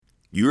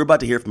You're about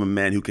to hear from a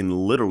man who can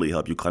literally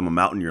help you climb a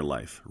mountain in your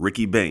life,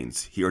 Riky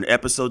Bains, here in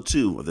episode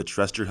 2 of the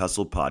Trust Your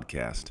Hustle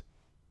podcast.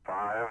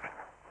 5,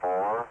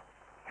 4,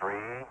 3,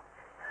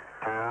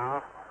 2,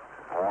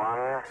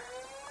 1,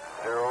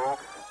 0,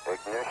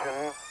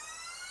 ignition,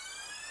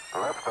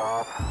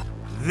 liftoff.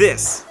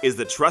 This is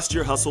the Trust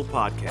Your Hustle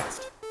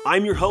podcast.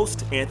 I'm your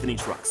host, Anthony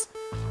Trucks,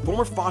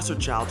 former foster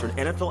child turned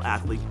NFL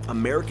athlete,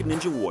 American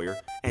Ninja Warrior,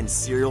 and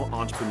serial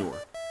entrepreneur.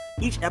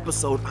 Each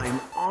episode, I am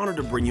honored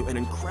to bring you an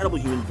incredible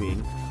human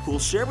being who will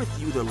share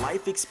with you their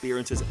life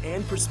experiences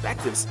and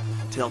perspectives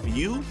to help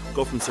you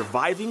go from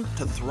surviving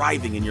to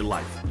thriving in your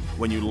life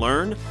when you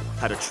learn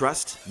how to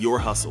trust your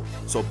hustle.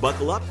 So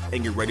buckle up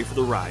and get ready for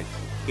the ride.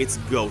 It's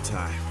go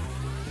time.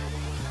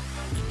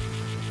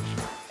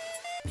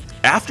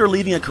 After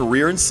leaving a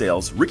career in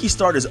sales, Riky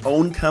started his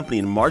own company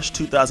in March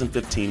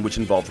 2015, which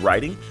involved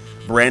writing,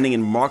 branding,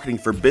 and marketing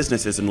for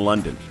businesses in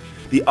London.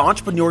 The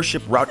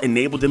entrepreneurship route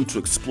enabled him to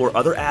explore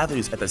other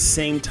avenues at the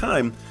same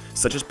time,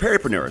 such as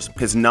Peripreneurs,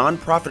 his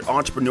nonprofit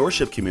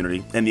entrepreneurship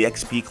community, and the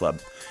XP Club.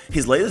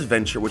 His latest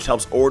venture, which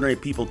helps ordinary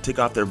people tick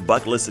off their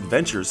bucket list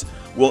adventures,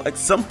 will at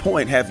some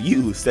point have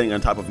you standing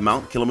on top of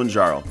Mount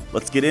Kilimanjaro.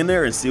 Let's get in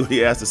there and see what he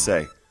has to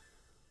say.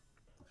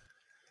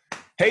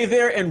 Hey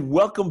there, and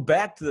welcome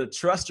back to the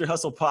Trust Your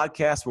Hustle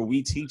podcast, where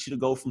we teach you to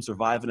go from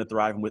surviving to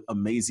thriving with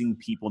amazing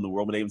people in the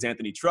world. My name is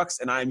Anthony Trucks,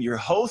 and I'm your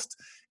host.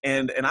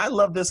 And I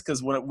love this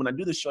because when I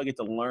do this show, I get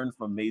to learn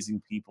from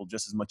amazing people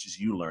just as much as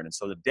you learn. And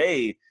so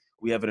today,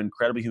 we have an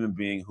incredible human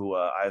being who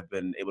I've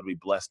been able to be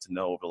blessed to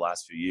know over the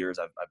last few years.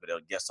 I've been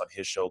a guest on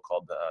his show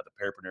called the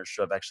Peripreneurs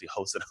Show. I've actually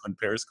hosted on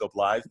Periscope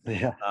Live.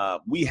 Yeah.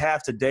 We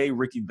have today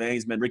Riky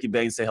Bains. Man, Riky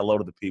Bains, say hello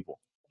to the people.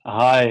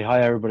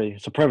 Hi, everybody.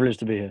 It's a privilege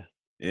to be here.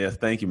 Yeah,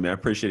 thank you, man. I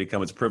appreciate it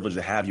coming. It's a privilege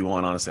to have you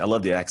on, honestly. I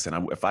love the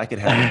accent. If I could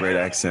have a great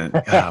accent,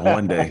 God,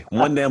 one day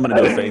I'm going to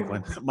do a fake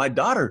one. My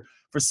daughter,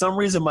 for some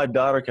reason,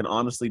 can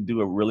honestly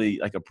do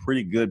a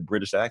pretty good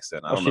British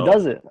accent. I don't know. She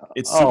does it?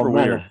 It's super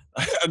weird.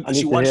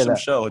 She watched some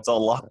show. It's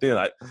all locked in.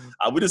 I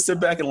would just sit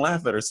back and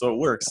laugh at her, so it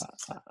works.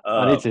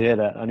 I need to hear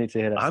that.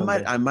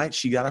 I might.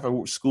 She got off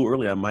of school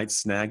early. I might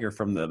snag her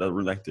from the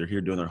room, like they're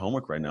here doing their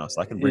homework right now,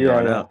 so I can bring her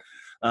right out.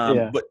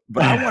 But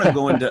I want to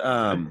go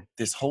into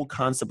this whole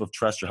concept of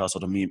trust your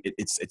hustle. To me,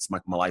 it's my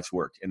life's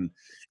work, and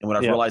what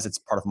I've realized, it's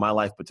part of my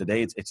life. But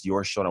today, it's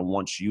your show, and I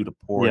want you to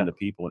pour into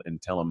people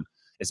and tell them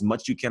as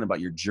much you can about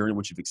your journey,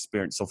 what you've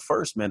experienced. So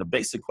first, man, the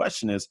basic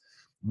question is,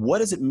 what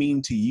does it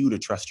mean to you to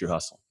trust your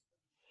hustle?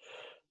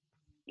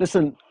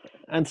 Listen,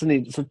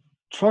 Anthony. So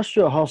trust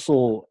your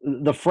hustle.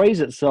 The phrase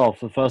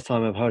itself, the first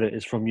time I've heard it,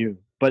 is from you.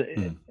 But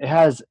it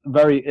has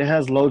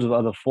loads of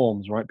other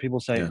forms, right? People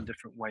say it in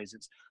different ways.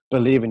 It's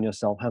believe in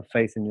yourself, have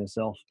faith in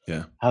yourself,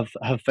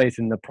 have faith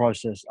in the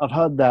process. I've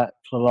heard that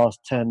for the last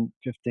 10,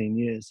 15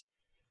 years.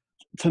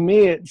 To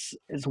me, it's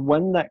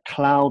when that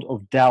cloud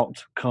of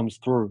doubt comes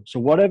through. So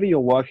whatever you're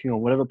working on,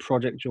 whatever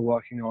project you're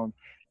working on,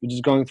 you're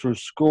just going through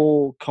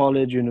school,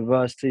 college,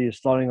 university, you're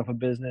starting up a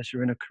business,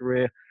 you're in a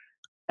career.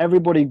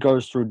 Everybody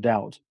goes through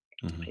doubt.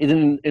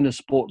 Even in a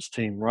sports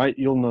team, right?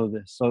 You'll know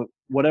this. So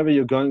whatever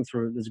you're going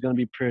through, there's going to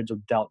be periods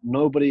of doubt.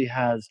 Nobody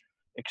has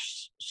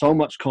so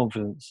much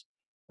confidence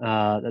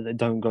that they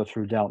don't go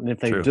through doubt. And if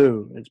they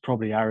do, it's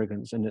probably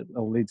arrogance, and it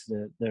will lead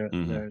to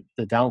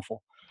their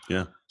downfall.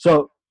 Yeah.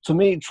 So to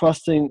me,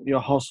 trusting your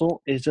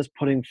hustle is just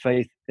putting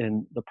faith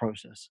in the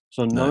process.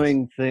 So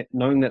knowing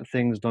that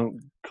things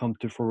don't come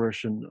to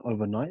fruition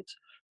overnight.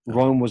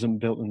 Rome wasn't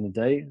built in a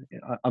day.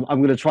 I'm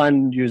going to try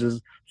and use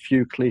as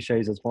few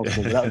cliches as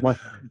possible. But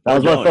that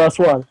was my first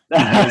one.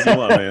 Easy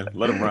one, man.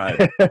 Let them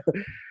ride.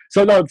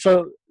 So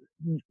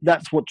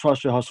that's what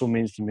trust your hustle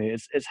means to me.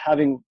 It's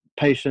having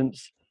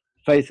patience,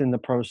 faith in the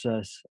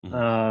process,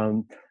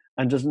 and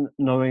just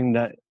knowing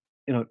that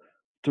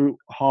through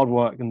hard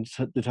work and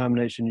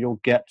determination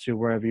you'll get to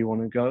wherever you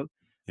want to go.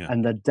 Yeah.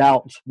 And the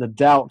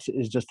doubt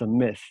is just a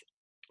myth.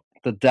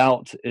 The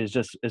doubt is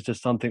just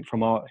something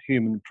from our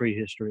human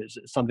prehistory.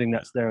 It's something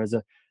that's there as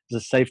a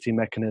safety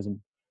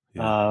mechanism.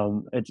 Yeah.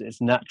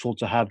 It's natural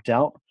to have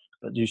doubt,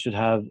 but you should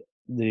have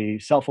the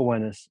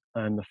self-awareness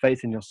and the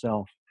faith in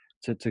yourself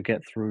to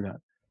get through that.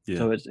 Yeah.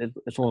 So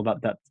it's all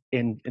about that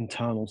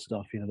internal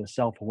stuff, the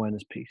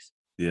self-awareness piece.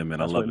 Yeah, man,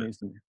 that's I love it.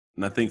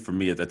 And I think for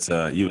me, that's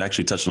you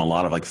actually touched on a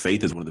lot of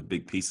faith is one of the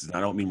big pieces. And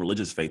I don't mean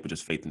religious faith, but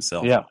just faith in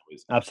self. Yeah,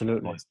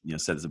 absolutely.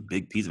 Said it's a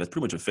big piece of it. That's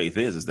pretty much what faith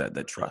is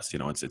that trust.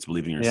 It's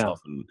believing in yourself.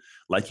 Yeah. And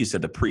like you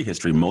said, the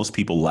prehistory, most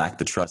people lack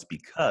the trust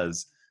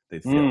because they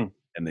failed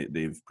and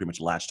they've pretty much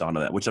latched onto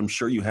that, which I'm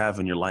sure you have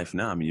in your life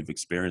now. I mean, you've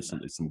experienced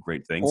some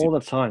great things all the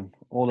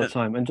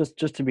time. And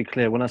just to be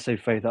clear, when I say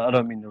faith, I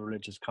don't mean the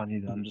religious kind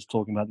either. I'm just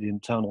talking about the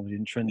internal, the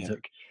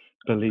intrinsic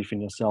belief in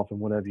yourself and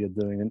whatever you're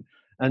doing.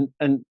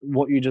 And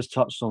what you just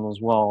touched on as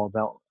well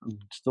about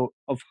still,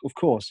 of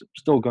course,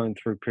 still going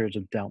through periods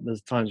of doubt.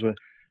 There's times where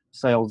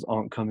sales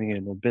aren't coming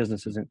in, or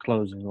business isn't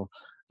closing, or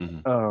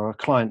a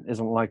client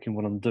isn't liking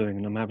what I'm doing,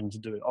 and I'm having to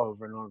do it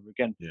over and over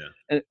again.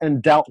 Yeah.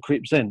 And doubt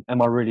creeps in.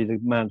 Am I really the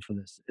man for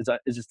this?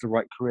 Is this the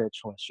right career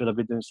choice? Should I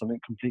be doing something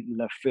completely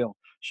left field?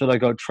 Should I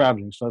go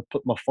traveling? Should I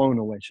put my phone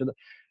away?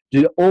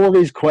 do all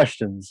these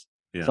questions.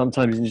 Yeah.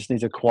 Sometimes you just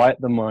need to quiet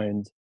the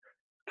mind,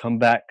 come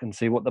back and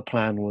see what the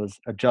plan was,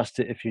 adjust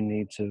it if you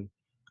need to.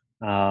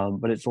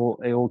 But it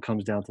all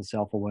comes down to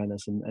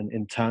self-awareness and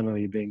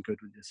internally being good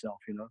with yourself,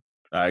 you know?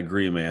 I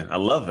agree, man. I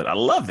love it. I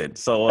love it.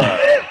 So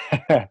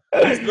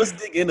let's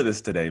dig into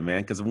this today,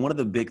 man. Because one of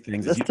the big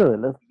things is Let's do it.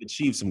 you've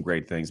achieved some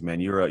great things, man.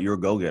 You're a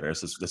go getter.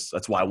 So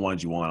that's why I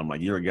wanted you on. I'm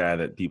like, you're a guy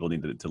that people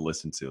need to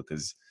listen to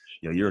because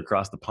you're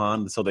across the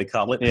pond, so they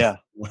call it, Yeah,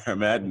 where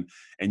I'm at,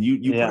 and you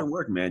put yeah. in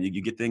work, man.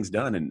 You get things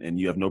done, and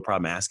you have no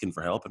problem asking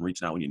for help and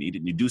reaching out when you need it.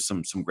 And you do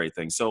some great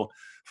things. So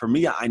for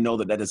me, I know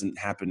that doesn't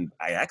happen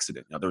by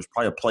accident. There was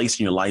probably a place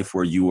in your life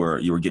where you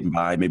were getting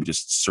by, maybe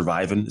just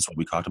surviving. Is what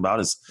we talked about.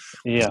 Is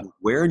Yeah.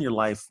 where in your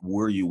life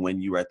were you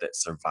when you were at that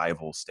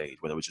survival stage,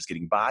 whether it was just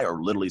getting by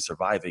or literally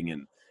surviving,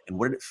 and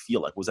what did it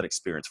feel like? What was that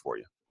experience for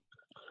you?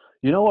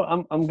 You know what?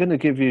 I'm gonna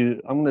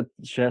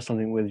share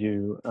something with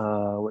you,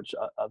 which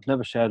I've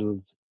never shared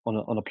with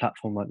on a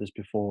platform like this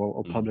before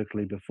or Mm,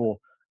 publicly before.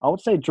 I would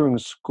say during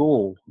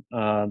school,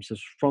 so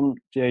from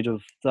the age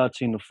of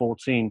 13 to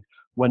 14,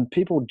 when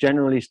people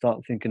generally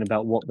start thinking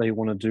about what they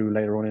want to do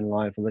later on in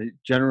life, or they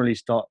generally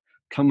start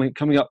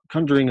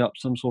conjuring up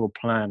some sort of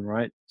plan,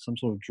 right? Some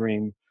sort of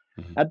dream.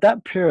 mhm, At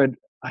that period,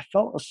 I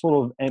felt a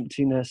sort of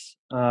emptiness.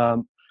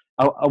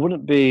 I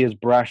wouldn't be as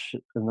brash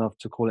enough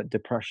to call it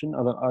depression.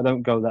 I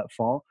don't go that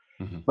far.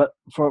 mhm, But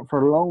for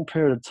a long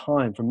period of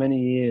time, for many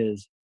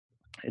years,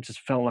 it just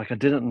felt like I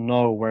didn't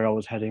know where I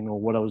was heading or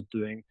what I was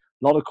doing.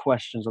 A lot of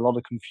questions, a lot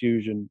of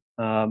confusion.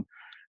 And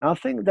I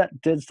think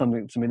that did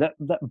something to me. That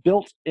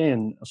built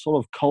in a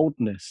sort of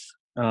coldness.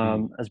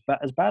 mm, As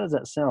bad as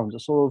that sounds, a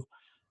sort of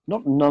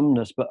not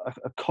numbness, but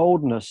a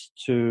coldness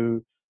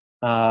to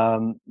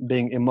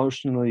being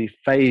emotionally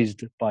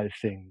phased by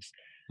things.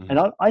 And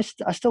mhm, I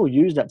still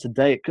use that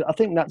today. 'Cause I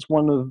think that's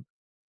one of,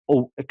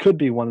 or it could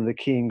be one of the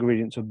key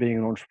ingredients of being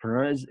an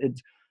entrepreneur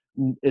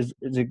is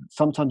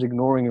sometimes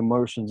ignoring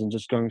emotions and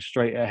just going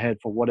straight ahead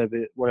for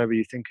whatever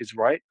you think is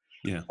right.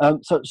 yeah,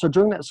 So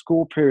during that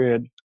school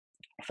period,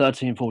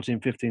 13, 14,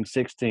 15,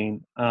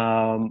 16,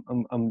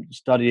 I'm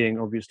studying.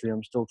 Obviously,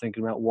 I'm still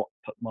thinking about what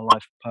my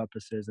life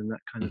purpose is and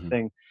that kind of mhm,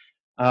 thing.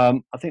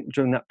 I think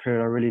during that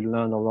period, I really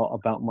learned a lot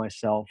about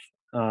myself,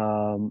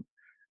 um,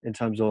 in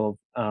terms of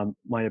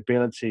my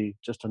ability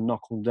just to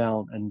knuckle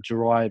down and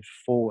drive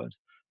forward,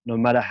 no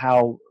matter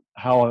how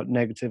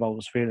negative I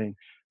was feeling.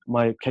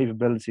 My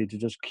capability to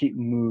just keep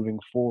moving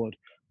forward.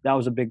 That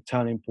was a big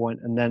turning point.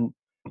 And then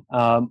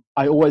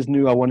I always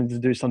knew I wanted to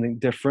do something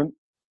different.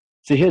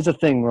 See, here's the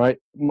thing, right?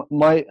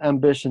 My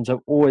ambitions have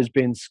always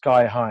been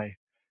sky high.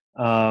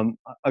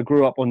 I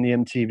grew up on the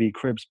MTV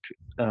Cribs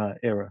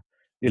era.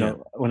 You yeah,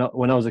 know,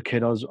 when I was a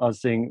kid, I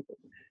was seeing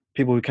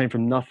people who came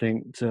from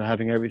nothing to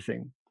having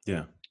everything.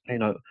 yeah, You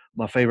know,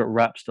 my favorite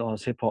rap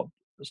stars, hip hop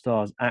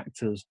stars,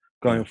 actors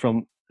yeah, going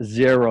from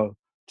zero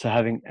to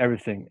having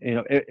everything. You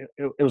know,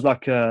 it was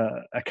like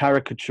a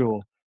caricature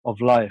of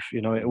life.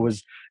 You know, it mhm,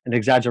 was an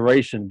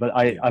exaggeration, but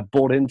yeah, I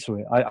bought into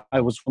it.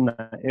 I was from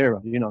that era.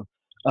 You know,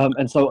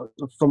 and so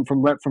from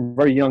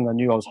very young, I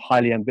knew I was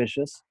highly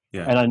ambitious,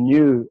 yeah, and I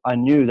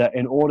knew that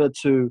in order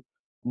to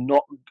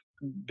not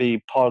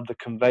be part of the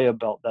conveyor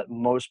belt that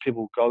most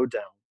people go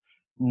down,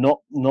 not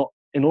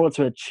in order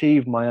to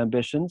achieve my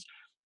ambitions,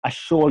 I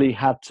surely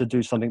had to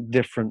do something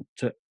different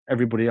to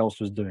everybody else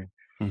was doing,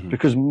 mhm,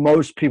 because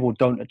most people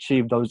don't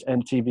achieve those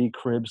MTV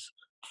Cribs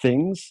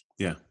things.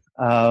 yeah,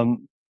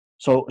 Um,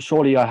 so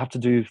surely I have to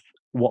do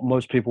what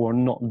most people are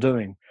not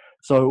doing.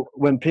 So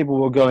when people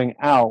were going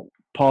out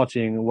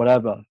partying or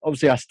whatever,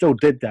 obviously I still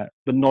did that,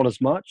 but not as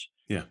much.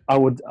 yeah, I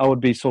would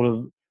be sort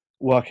of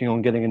working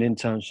on getting an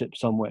internship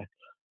somewhere,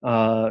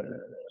 uh,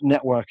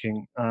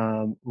 networking,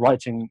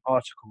 writing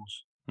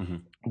articles,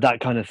 mhm, that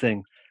kind of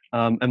thing.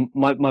 And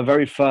my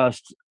very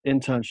first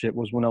internship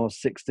was when I was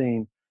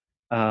 16,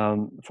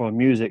 for a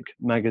music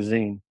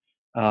magazine.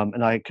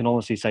 And I can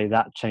honestly say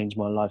that changed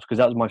my life because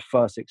that was my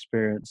first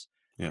experience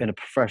yeah, in a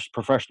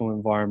professional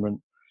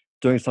environment,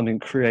 doing something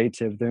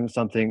creative, doing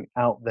something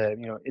out there,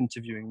 you know,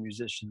 interviewing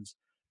musicians.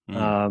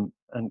 mm,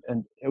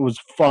 And it was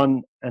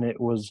fun and it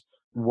was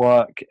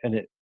work and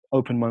it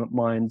opened my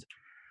mind.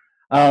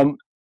 Um,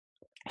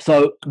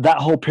 so that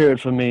whole period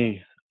for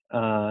me,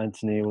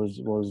 Anthony,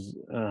 was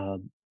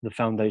the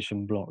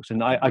foundation blocks,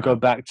 and I wow, go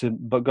back to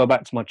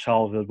my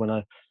childhood when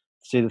I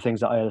see the things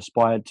that I had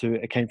aspired to.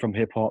 It came from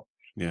hip hop.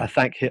 yeah, I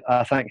thank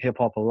hip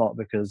hop a lot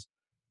because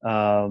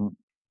um,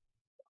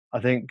 I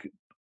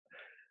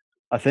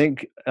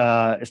think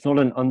it's not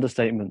an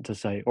understatement to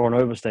say or an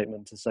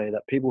overstatement to say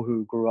that people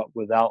who grew up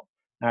without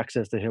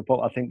access to hip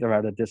hop, I think they're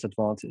at a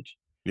disadvantage.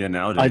 yeah.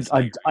 Nowadays, I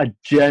agree. I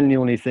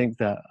genuinely think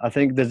that. I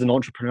think there's an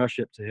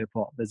entrepreneurship to hip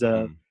hop.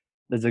 Mm,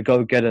 There's a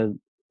go getter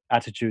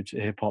attitude to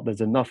hip hop.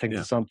 There's a nothing to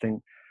yeah,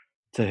 something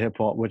to hip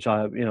hop, which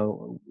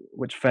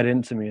which fed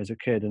into me as a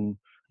kid, and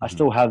I mhm,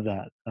 still have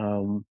that.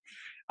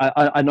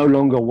 I no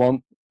longer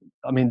want.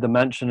 I mean, the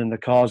mansion and the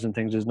cars and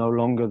things is no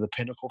longer the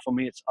pinnacle for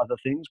me. It's other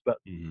things, but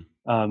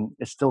mhm,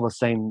 it's still the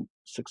same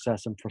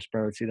success and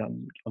prosperity that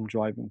I'm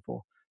driving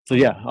for. So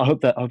yeah, I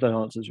hope that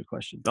answers your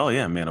question. Oh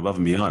yeah, man, above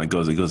and beyond. It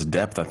goes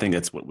depth. I think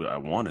that's what I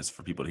want is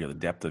for people to hear the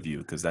depth of you,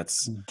 because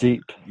that's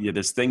Deep. yeah.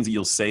 There's things that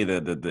you'll say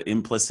that the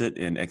implicit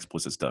and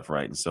explicit stuff,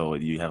 right? And so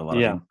you have a lot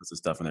of Yeah. implicit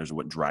stuff, and there's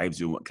what drives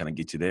you, and what kind of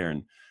gets you there,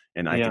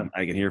 and I Yeah.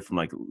 can hear from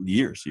like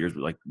years,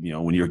 like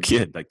when you were a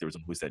kid, like there was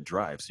always that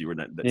drive. So you were in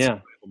that Yeah.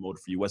 survival mode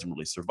for you wasn't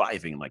really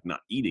surviving, like not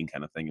eating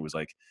kind of thing. It was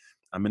like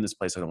I'm in this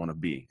place I don't want to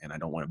be, and I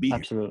don't want to be here.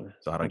 Absolutely.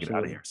 So how do I get out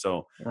of Absolutely. here?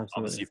 So obviously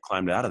Absolutely. you've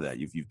climbed out of that.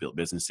 You've built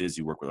businesses.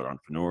 You work with other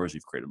entrepreneurs.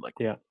 You've created like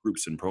Yeah.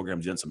 groups and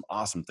programs. You've done some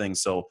awesome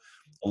things. So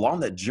along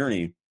that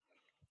journey,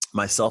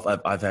 myself,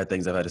 I've had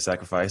things I've had to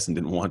sacrifice and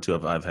didn't want to.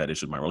 I've had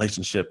issues with my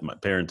relationship, my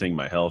parenting,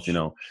 my health. There's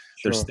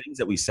Sure. things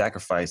that we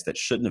sacrifice that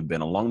shouldn't have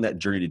been. Along that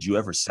journey, did you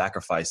ever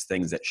sacrifice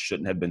things that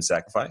shouldn't have been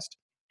sacrificed?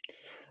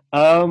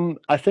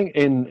 I think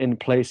in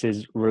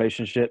places,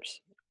 relationships,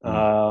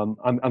 Mm,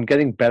 I'm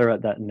getting better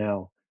at that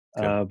now.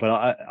 okay. But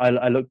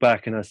I look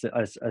back and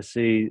I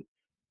see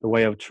the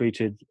way I've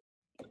treated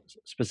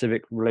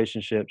specific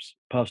relationships,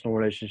 personal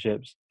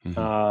relationships, Hmm.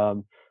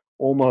 um,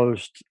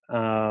 almost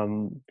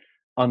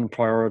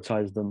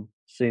unprioritized them,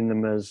 seeing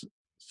them as.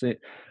 See,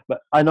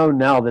 but I know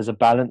now there's a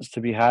balance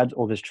to be had,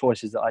 or there's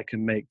choices that I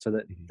can make so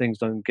that Hmm. things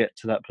don't get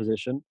to that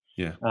position.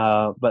 Yeah.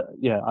 But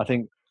yeah, I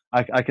think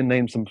I can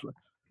name some.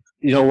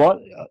 You know what?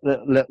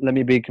 Let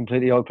me be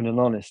completely open and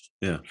honest.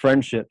 Yeah.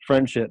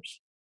 Friendships.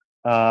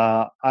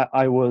 I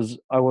was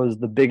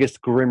the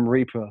biggest grim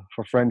reaper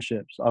for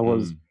friendships.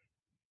 Mm,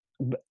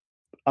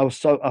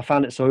 I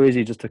found it so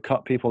easy just to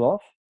cut people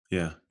off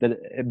yeah. that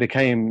it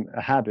became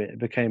a habit. It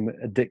became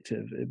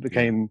addictive. It Yeah.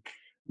 became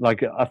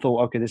like I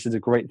thought, okay, this is a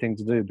great thing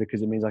to do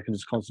because it means I can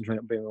just concentrate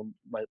on being on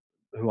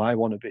who I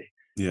want to be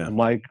Yeah. and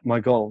my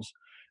goals.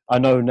 I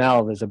know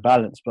now there's a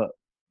balance, but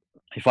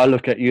if I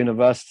look at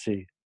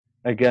university,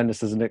 again,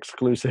 this is an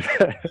exclusive.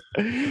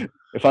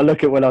 If I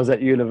look at when I was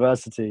at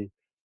university,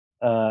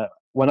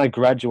 when I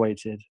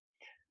graduated,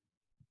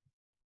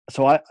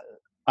 so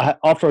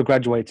after I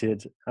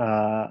graduated,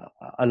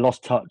 I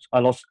lost touch. I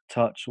lost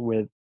touch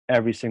with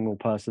every single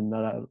person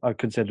that I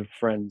considered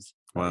friends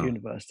at Wow.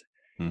 university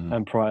Hmm.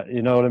 and prior.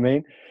 You know what I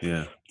mean?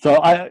 Yeah. So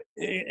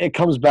it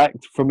comes back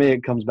for me.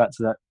 It comes back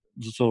to that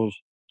sort of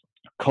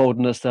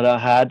coldness that I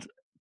had.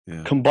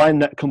 Yeah. Combine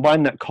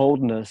that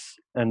coldness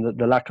and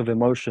the lack of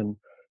emotion,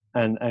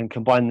 and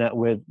combine that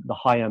with the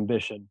high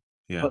ambition.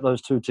 Yeah. Put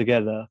those two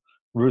together.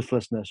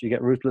 Ruthlessness. You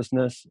get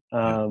ruthlessness.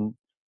 Yeah.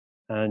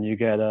 And you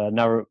get a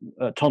narrow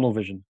tunnel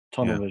vision. Yeah.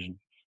 Tunnel vision.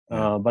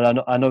 Yeah.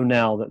 But I know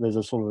now that there's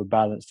a sort of a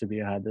balance to be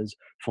had. There's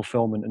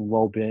fulfillment and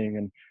well-being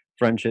and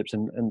friendships,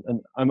 and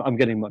I'm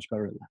getting much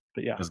better at that.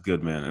 But yeah, That's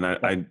good, man. And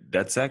that,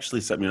 that's actually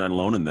something you're not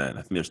alone in that.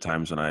 I think there's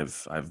times when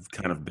I've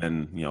kind of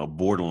been,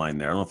 borderline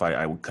there. I don't know if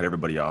I would cut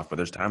everybody off, but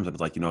there's times when it's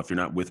like, if you're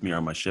not with me or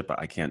on my ship,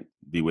 I can't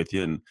be with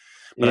you.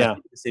 But I yeah,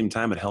 think at the same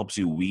time, it helps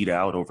you weed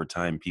out over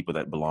time people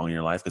that belong in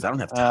your life, because I don't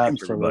have time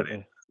for everybody.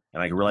 absolutely,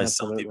 And I realized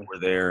some people absolutely. were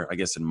there, I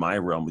guess, in my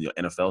realm with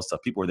NFL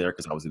stuff. People were there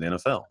because I was in the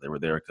NFL. They were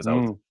there because I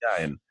was Mm, a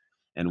guy.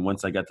 And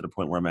once I got to the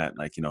point where I'm at,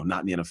 like,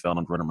 not in the NFL and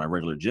I'm running my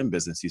regular gym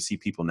business, you see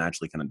people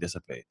naturally kind of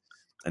dissipate.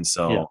 And yeah,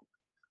 so,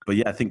 but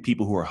yeah, I think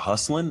people who are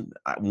hustling,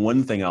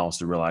 one thing I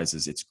also realize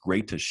is it's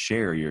great to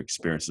share your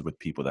experiences with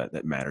people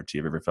that matter to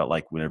you. Have you ever felt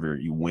like whenever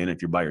you win,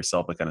 if you're by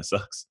yourself, it kind of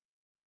sucks?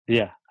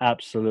 yeah,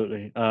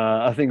 absolutely.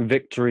 I think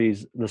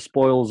the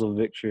spoils of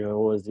victory are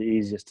always the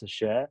easiest to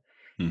share.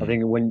 I Hmm.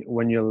 think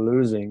when you're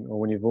losing or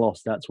when you've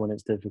lost, that's when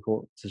it's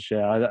difficult to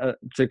share.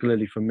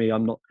 Particularly for me,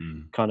 I'm not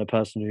Hmm. kind of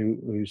person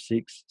who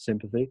seeks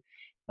sympathy.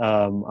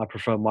 I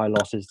prefer my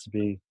losses to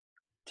be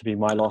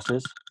my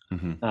losses.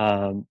 Hmm.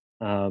 Um,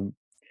 um,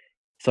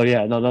 so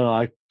yeah, no,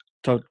 I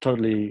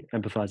totally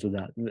empathize with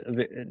that.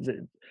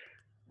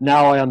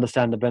 Now I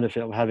understand the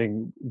benefit of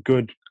having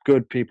good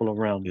people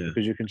around Yeah.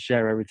 because you can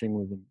share everything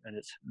with them, and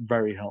it's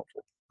very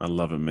helpful. I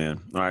love it,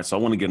 man. All right, so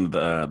I want to get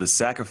into the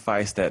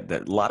sacrifice that a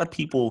lot of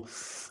people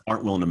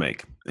aren't willing to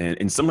make,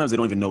 and sometimes they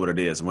don't even know what it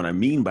is. And what I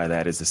mean by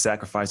that is the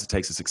sacrifice it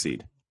takes to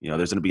succeed.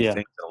 There's going to be Yeah,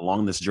 things that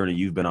along this journey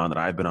you've been on, that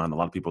I've been on, a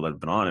lot of people that have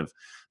been on.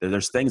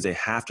 There's things they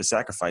have to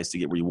sacrifice to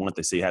get where you want.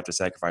 They say you have to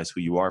sacrifice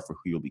who you are for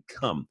who you'll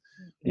become.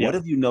 What yeah.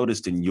 have you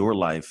noticed in your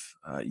life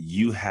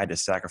you had to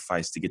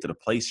sacrifice to get to the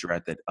place you're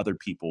at that other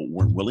people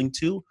weren't willing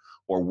to,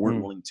 or weren't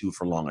Mm. willing to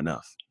for long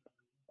enough?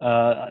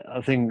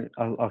 I think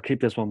I'll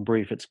keep this one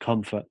brief. It's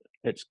comfort.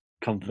 It's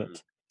Mm,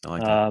 comfort. I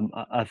like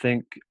that. I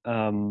think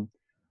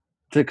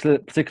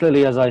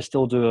particularly as I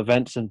still do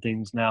events and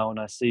things now, and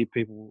I see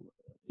people,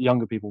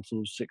 younger people,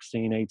 sort of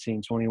 16,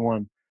 18,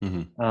 21,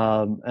 Hmm.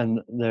 and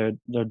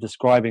they're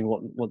describing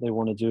what they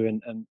want to do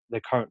and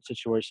their current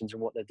situations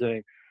and what they're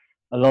doing.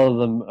 A lot of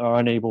them are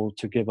unable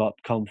to give up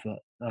comfort.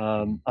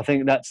 I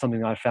think that's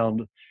something I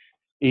found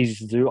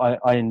easy to do.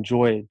 I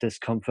enjoy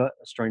discomfort,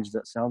 as strange as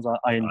that sounds.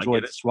 I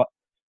get it.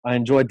 I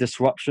enjoy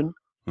disruption.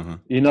 Hmm.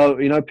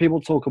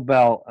 People talk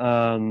about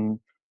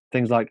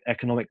things like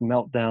economic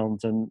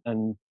meltdowns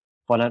and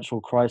financial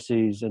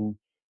crises and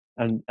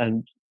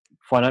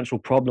financial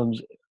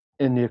problems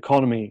in the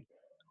economy.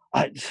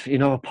 A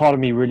part of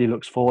me really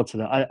looks forward to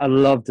that. I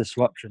love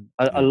disruption.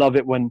 I Yeah. love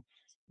it when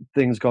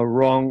things go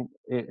wrong,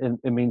 it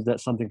means that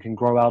something can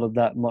grow out of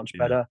that much Yeah.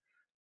 better.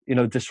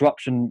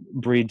 Disruption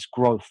breeds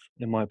growth,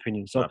 in my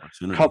opinion. So,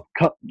 Opportunity.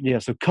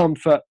 so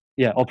comfort,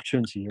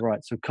 opportunity. You're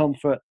right. So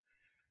comfort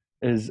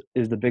is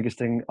the biggest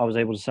thing I was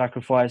able to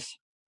sacrifice,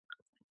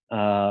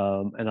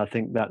 and I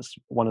think that's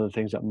one of the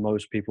things that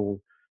most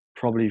people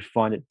probably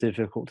find it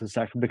difficult to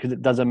sacrifice because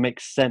it doesn't make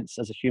sense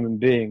as a human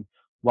being.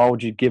 Why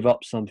would you give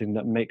up something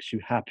that makes you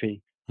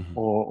happy Mhm.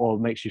 or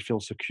makes you feel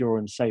secure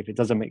and safe? It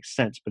doesn't make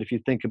sense. But if you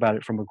think about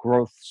it from a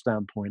growth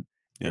standpoint,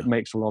 Yeah. it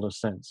makes a lot of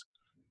sense.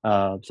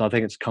 So I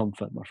think it's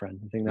comfort, my friend.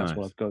 I think that's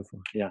what Nice. I'd go for.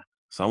 Yeah.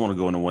 So I want to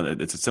go into one.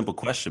 It's a simple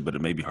question, but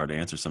it may be hard to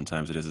answer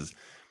sometimes. It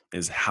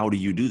is how do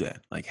you do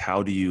that? Like,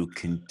 how do you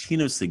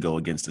continuously go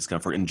against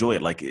discomfort, enjoy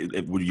it? Like,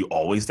 were you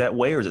always that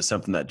way, or is it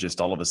something that just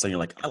all of a sudden you're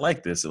like, I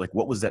like this? Like,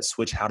 what was that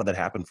switch? How did that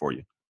happen for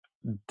you?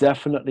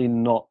 Definitely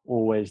not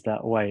always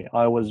that way.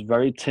 I was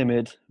very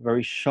timid,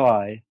 very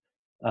shy.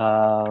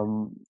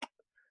 Um,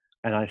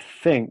 and I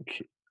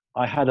think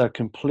I had a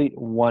complete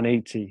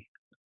 180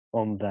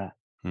 on that.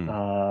 Hmm.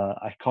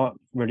 I can't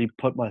really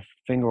put my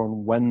finger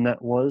on when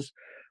that was,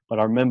 but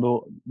I remember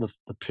the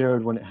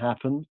period when it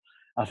happened.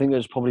 I think it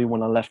was probably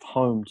when I left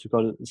home to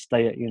go to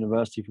stay at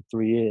university for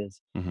 3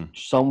 years. Hmm.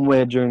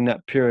 Somewhere during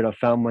that period, I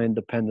found my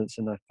independence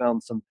and I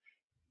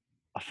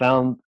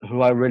found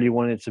who I really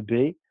wanted to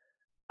be.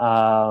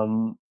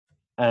 Um,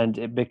 and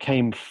it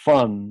became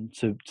fun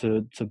to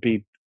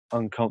be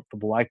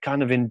uncomfortable. I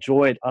kind of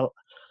enjoyed.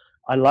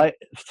 I like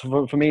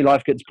for me,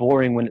 life gets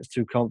boring when it's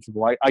too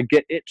comfortable. I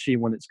get itchy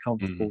when it's Hmm.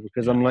 comfortable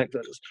because Yeah. I'm like,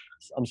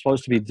 I'm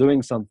supposed to be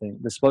doing something.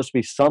 There's supposed to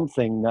be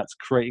something that's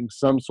creating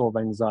some sort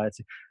of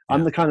anxiety. I'm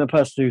Yeah. the kind of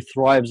person who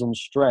thrives on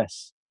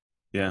stress.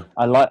 Yeah.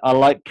 I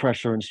like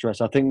pressure and stress.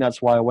 I think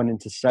that's why I went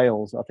into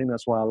sales. I think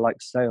that's why I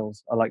like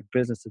sales. I like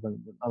business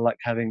development. I like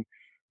having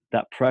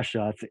that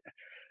pressure. I think.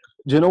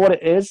 Do you know what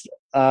it is?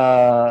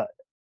 I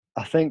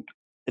think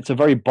it's a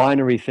very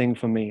binary thing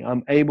for me.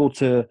 I'm able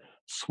to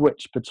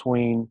switch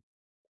between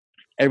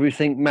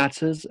everything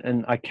matters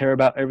and I care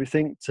about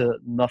everything to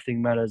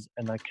nothing matters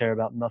and I care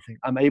about nothing.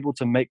 I'm able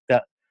to make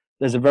that.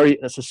 That's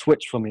a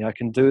switch for me. I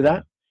can do Yeah.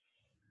 that,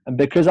 and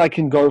because I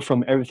can go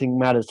from everything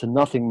matters to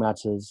nothing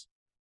matters,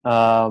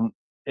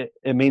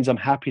 it means I'm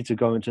happy to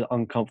go into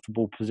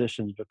uncomfortable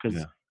positions because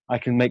Yeah. I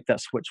can make that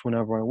switch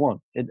whenever I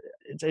want.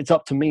 It's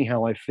up to me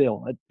how I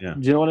feel. Yeah.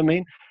 Do you know what I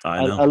mean? I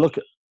I, know. I look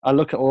at I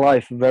look at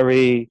life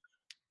very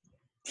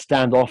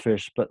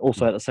standoffish, but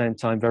also at the same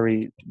time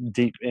very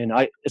deep in.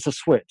 It's a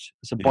switch.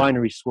 It's a Yeah.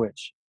 binary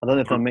switch. I don't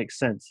know if that makes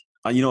sense.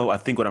 I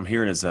think what I'm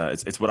hearing is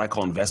it's what I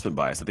call investment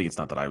bias. I think it's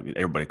not that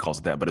everybody calls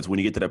it that, but it's when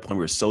you get to that point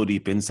where you're so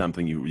deep in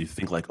something, you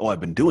think like, oh, I've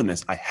been doing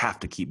this, I have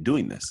to keep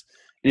doing this.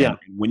 And Yeah,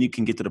 when you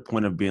can get to the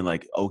point of being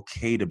like,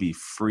 okay, to be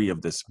free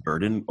of this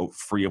burden,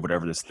 free of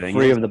whatever this thing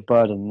free is, of the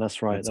burden.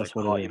 That's right. it's like, That's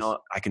what oh, it is.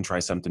 I can try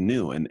something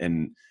new.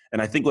 And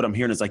I think what I'm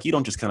hearing is like, you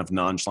don't just kind of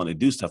nonchalantly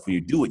do stuff. When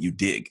you do it, you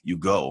dig, you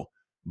go.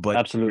 But you're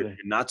Absolutely.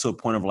 not to a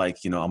point of like,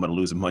 I'm going to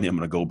lose money, I'm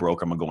going to go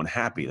broke, I'm going to go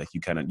unhappy. Like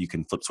you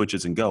can flip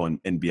switches and go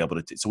and be able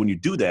to. So when you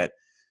do that,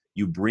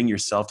 you bring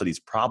yourself to these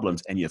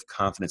problems and you have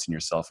confidence in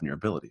yourself and your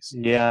abilities.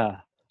 Yeah,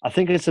 I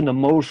think it's an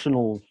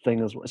emotional thing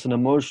as well. It's an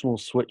emotional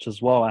switch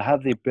as well. I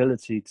have the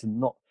ability to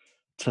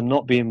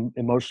not be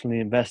emotionally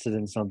invested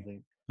in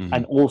something Hmm.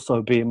 and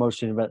also be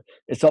emotionally invested.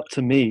 It's up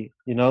to me,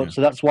 you know. Yeah. So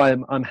that's why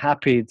I'm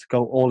happy to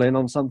go all in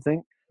on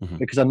something Hmm.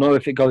 because I know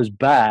if it goes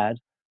bad,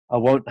 I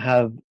won't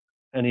have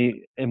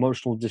any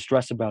emotional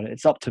distress about it.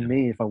 It's up to Yeah.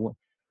 me if I want.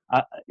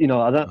 I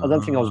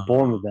don't think I was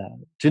born with Oh, that.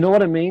 Do you know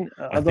what I mean?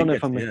 I I don't think know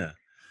if I'm. yeah.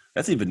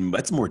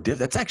 That's more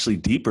that's actually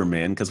deeper,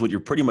 man. Because what you're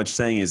pretty much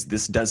saying is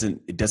it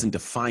doesn't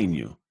define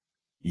you.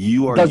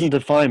 You It are you. doesn't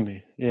define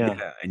me. Yeah.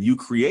 Yeah, and you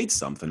create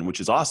something, which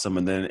is awesome.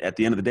 And then at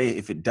the end of the day,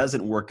 if it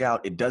doesn't work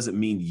out, it doesn't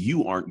mean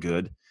you aren't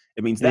good.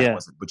 It means that Yeah.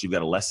 wasn't. But you've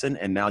got a lesson,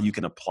 and now you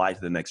can apply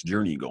to the next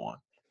journey you go on.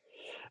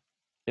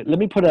 Let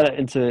me put that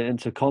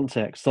into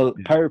context. So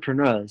Yeah.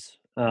 peripreneurs,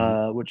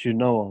 Mhm. which you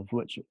know of,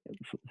 which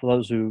for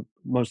those who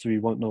most of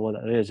you won't know what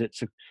that is,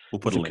 We'll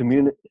put it's a a link.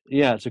 community.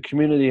 Yeah, it's a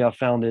community I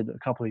founded a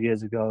couple of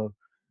years ago.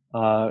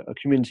 A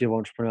community of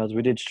entrepreneurs.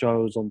 We did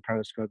shows on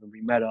Periscope and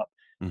we met up.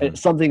 Hmm.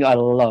 It's something I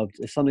loved.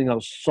 It's something I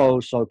was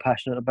so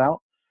passionate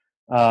about.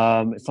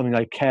 It's something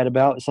I cared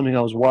about. It's something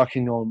I was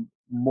working on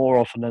more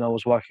often than I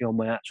was working on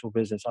my actual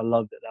business. I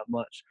loved it that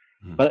much.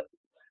 Hmm. But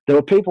there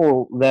were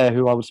people there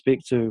who I would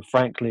speak to,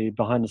 frankly,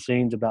 behind the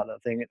scenes about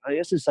that thing. I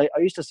used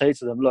to say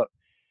to them, look,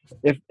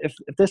 if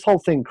this whole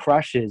thing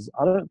crashes,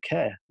 I don't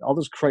care. I'll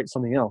just create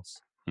something else.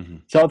 Hmm.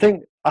 So I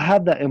think I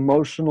have that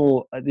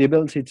the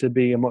ability to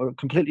be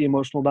completely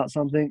emotional about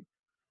something,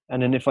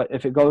 and then if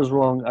it goes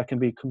wrong, I can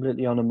be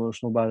completely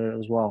unemotional about it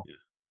as well.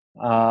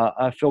 Yeah.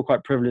 I feel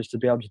quite privileged to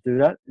be able to do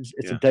that. It's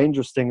a Yeah.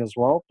 dangerous thing as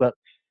well, but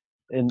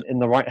in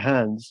the right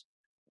hands,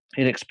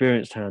 in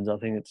experienced hands, I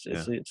think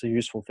Yeah. it's a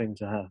useful thing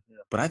to have. Yeah.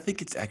 But I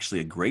think it's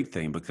actually a great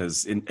thing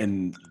because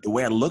in the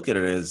way I look at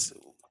it is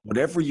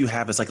whatever you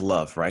have is like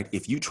love, right?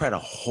 If you try to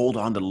hold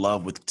on to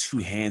love with two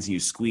hands and you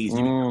squeeze, you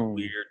become Mm,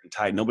 weird and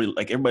tight. Nobody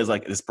like everybody's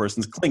like this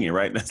person's clingy,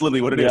 right? That's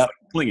literally what it is, yeah. like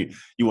clingy.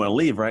 You want to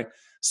leave, right?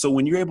 So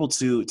when you're able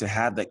to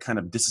have that kind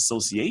of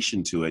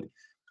disassociation to it,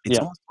 it's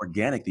Yeah. almost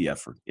organic, the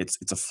effort. It's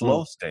a Mm.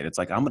 flow state. It's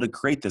like, I'm going to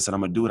create this and I'm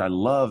going to do what I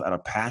love out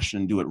of passion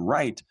and do it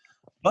right.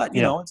 But,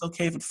 Yeah. it's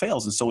okay if it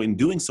fails. And so in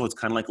doing so, it's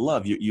kind of like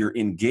love. You're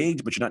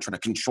engaged, but you're not trying to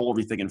control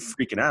everything and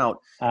freaking out.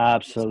 It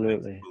makes it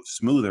Absolutely. move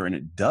smoother and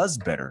it does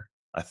better,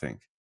 I think.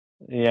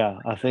 Yeah.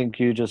 I think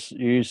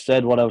you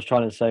said what I was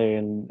trying to say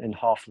in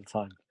half the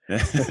time.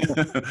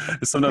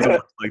 Sometimes it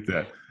works like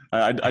that.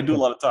 I do a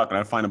lot of talking.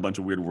 I find a bunch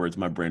of weird words.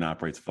 My brain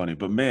operates funny.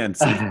 But man,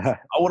 so I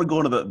want to go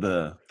into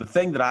the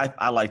thing that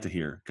I like to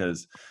hear,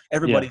 because Yeah.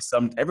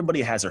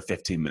 everybody has their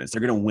 15 minutes.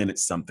 They're going to win at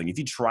something. If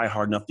you try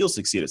hard enough, you'll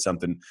succeed at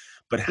something.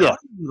 But how Yeah.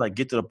 do you like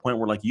get to the point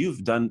where, like,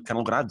 you've done kind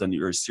of what I've done?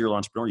 You're a serial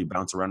entrepreneur. You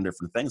bounce around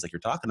different things like you're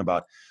talking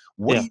about.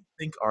 What do Yeah. you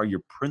think are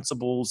your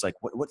principles? Like,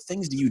 what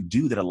things do you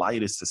do that allow you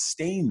to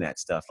sustain that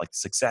stuff, like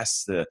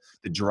success, the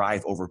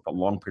drive over a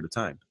long period of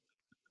time?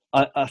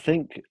 I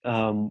think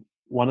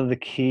one of the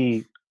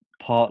key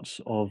parts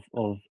of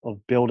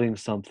building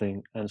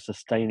something and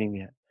sustaining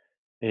it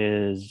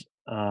is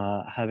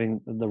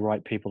having the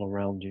right people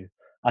around you.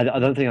 I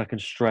don't think I can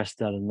stress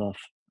that enough.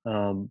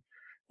 Um,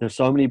 there's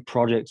so many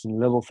projects and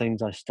little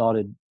things I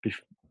started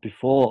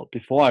before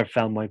I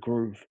found my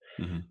groove,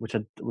 Mhm.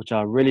 which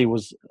I really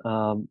was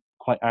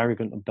quite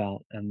arrogant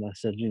about, and I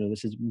said,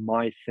 this is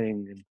my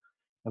thing, and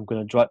I'm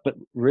going to drive. But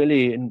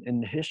really,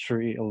 in the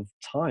history of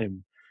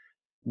time,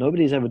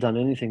 nobody's ever done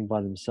anything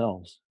by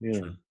themselves.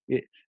 True.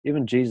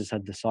 Even Jesus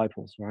had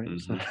disciples, right?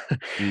 So, Mhm.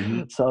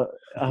 Mhm. so,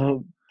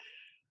 um,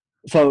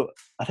 so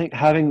I think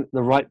having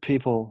the right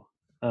people,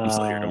 I'm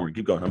still here, don't uh, worry,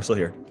 keep going, I'm still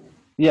here.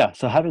 yeah.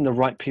 So having the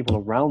right people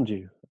around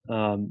you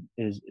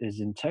is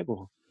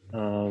integral,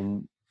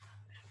 and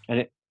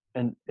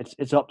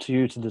it's up to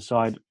you to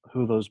decide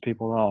who those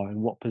people are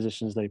and what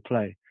positions they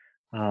play,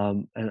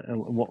 and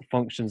what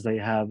functions they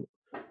have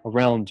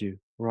around you,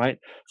 right?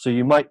 So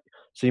you might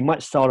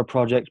start a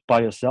project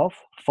by yourself,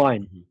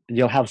 fine. Mhm.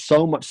 You'll have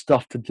so much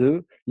stuff to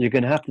do. You're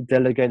going to have to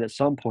delegate at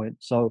some point.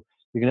 So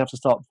you're going to have to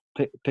start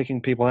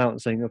picking people out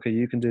and saying, okay,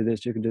 you can do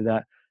this, you can do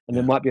that. And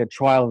there Yeah. might be a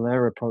trial and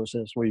error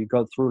process where you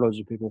go through loads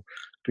of people,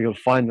 but you'll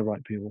find the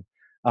right people.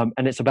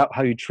 And it's about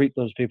how you treat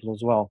those people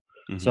as well.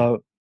 Mhm.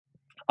 So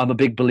I'm a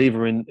big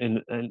believer in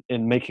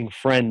making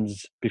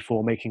friends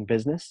before making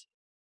business.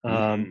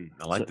 I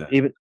So like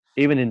that.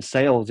 even in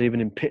sales,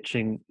 even in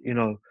pitching,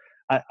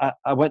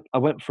 I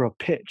went for a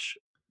pitch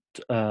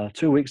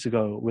 2 weeks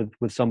ago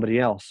with somebody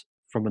else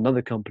from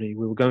another company.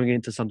 We were going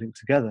into something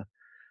together,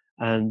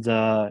 and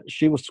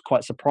she was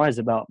quite surprised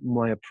about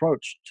my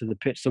approach to the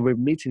pitch. So we're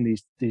meeting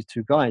these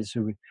two guys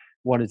who we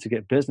wanted to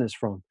get business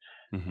from,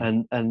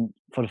 Mhm. and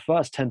for the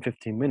first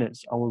 10-15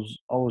 minutes, I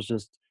was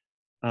just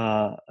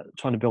uh,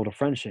 trying to build a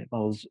friendship. I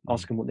was Mhm.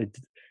 asking what they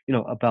did,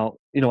 about,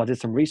 I did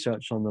some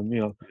research on them,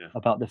 Yeah.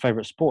 about their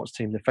favorite sports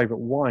team, their favorite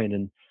wine,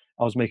 and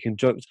I was making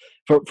jokes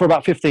for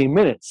about 15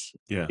 minutes,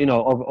 Yeah.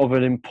 of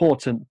an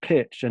important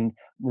pitch, and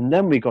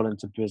then we got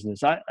into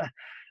business.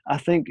 I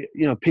think,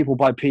 people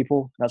buy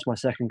people. That's my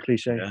second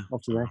cliche Yeah.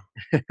 of Uh-huh.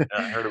 today. Yeah,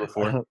 I heard it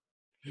before.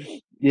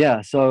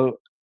 Yeah, so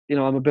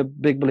I'm a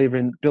big believer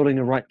in building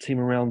the right team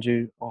around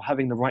you, or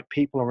having the right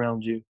people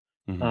around you,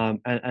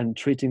 Mhm. and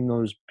treating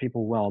those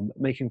people well.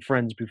 Making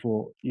friends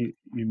before you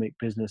make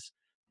business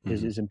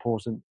is Mhm. is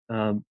important.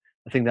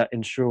 I think that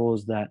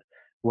ensures that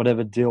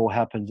whatever deal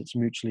happens, it's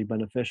mutually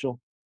beneficial,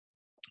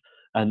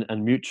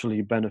 and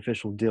mutually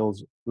beneficial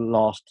deals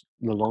last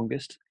the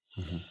longest.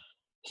 Mhm.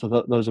 So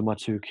those are my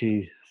two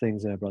key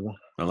things there, brother.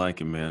 I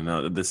like it, man.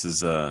 No, this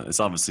is it's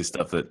obviously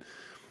stuff that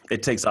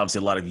it takes obviously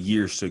a lot of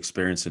years to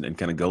experience and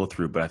kind of go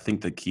through. But I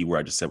think the key where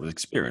I just said was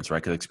experience,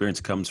 right? Because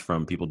experience comes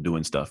from people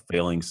doing stuff,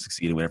 failing,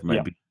 succeeding, whatever it might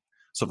Yeah. be.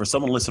 So for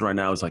someone listening right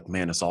now is like,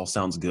 man, this all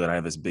sounds good. I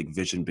have this big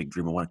vision, big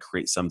dream. I want to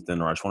create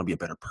something, or I just want to be a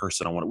better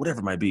person. I want to, whatever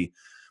it might be.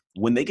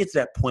 When they get to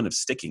that point of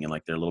sticking and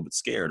like they're a little bit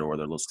scared or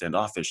they're a little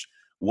standoffish,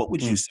 what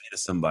would you Mm. say to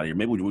somebody, or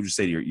maybe what would you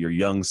say to your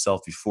young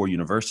self before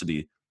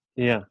university,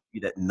 Yeah. be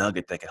that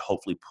nugget that could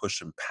hopefully push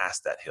them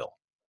past that hill?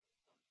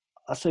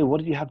 I say, what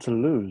do you have to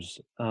lose?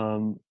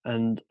 And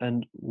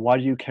why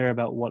do you care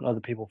about what other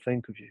people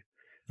think of you?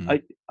 Mm,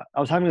 I I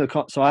was having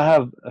so I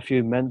have a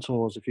few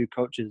mentors, a few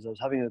coaches. I was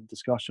having a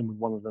discussion with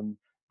one of them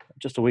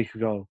just a week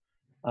ago,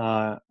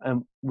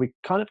 and we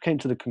kind of came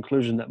to the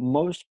conclusion that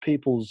most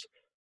people's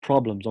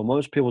problems, or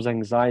most people's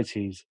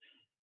anxieties,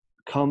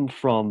 come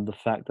from the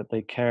fact that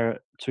they care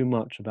too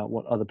much about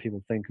what other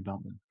people think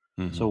about them.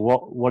 So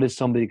mhm, what is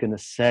somebody going to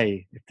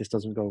say if this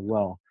doesn't go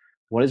well?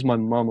 What is my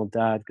mom or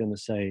dad going to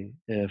say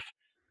if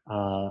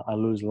I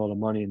lose a lot of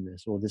money in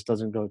this, or this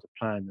doesn't go to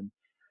plan? And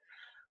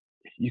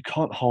you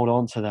can't hold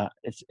on to that.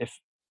 It's if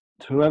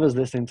whoever's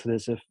listening to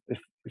this,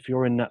 if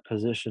you're in that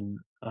position,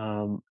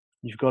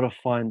 you've got to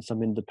find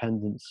some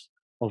independence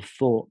of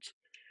thought,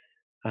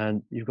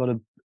 and you've got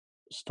to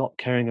stop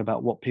caring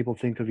about what people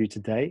think of you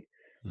today.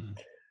 mhm,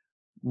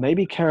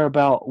 Maybe care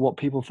about what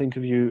people think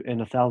of you in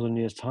 1,000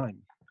 years' time.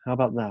 How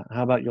about that?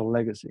 How about your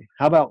legacy?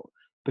 How about,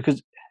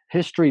 because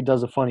history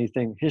does a funny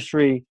thing.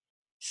 History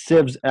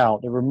sieves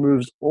out, it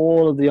removes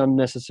all of the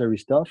unnecessary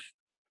stuff,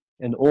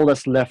 and all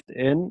that's left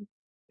in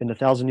in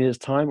 1,000 years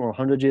time or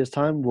 100 years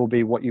time will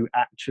be what you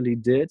actually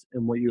did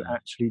and what you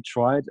actually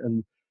tried,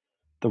 and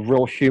the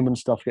real human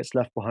stuff gets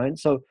left behind.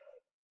 So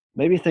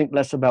maybe think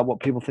less about what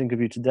people think of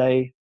you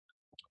today,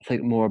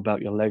 think more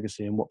about your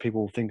legacy and what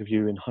people will think of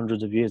you in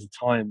hundreds of years of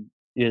time,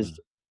 years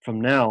from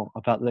now,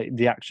 about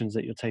the actions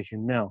that you're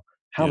taking now.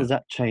 How Yeah. does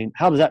that change?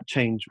 How does that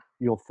change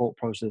your thought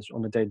process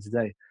on a day to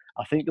day?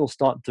 I think you'll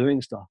start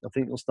doing stuff. I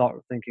think you'll start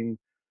thinking,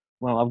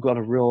 well, I've got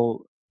a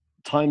real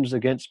times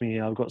against me.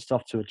 I've got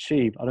stuff to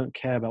achieve. I don't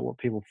care about what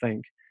people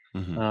think.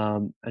 Mm-hmm.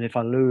 And if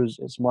I lose,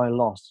 it's my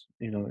loss.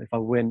 If I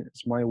win,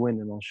 it's my win,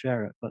 and I'll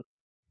share it. But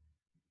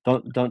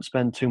don't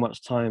spend too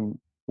much time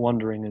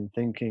wondering and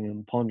thinking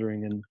and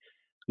pondering, and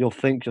you'll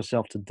think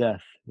yourself to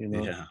death.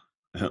 Yeah,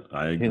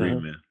 I You agree, know.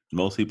 man.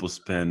 Most people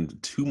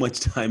spend too much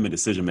time in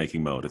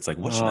decision-making mode. It's like,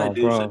 what should I Oh,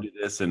 do? Should I bro. do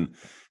this? And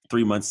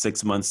 3 months,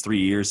 6 months, 3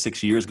 years,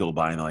 6 years go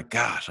by, and they're like,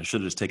 gosh, I should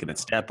have just taken that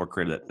step or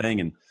created that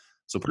thing. And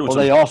so pretty much Or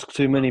I'm they ask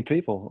too many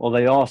people, or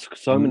they ask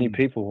so many Mm,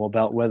 people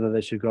about whether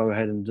they should go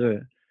ahead and do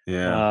it.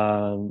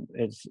 yeah,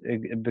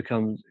 It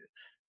becomes,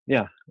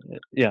 yeah,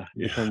 yeah, it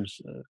yeah. becomes,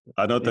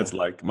 I know what yeah, that's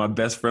like. My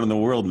best friend in the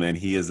world, man.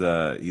 He's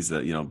a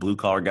blue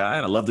collar guy,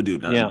 and I love the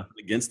dude. yeah,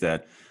 Nothing against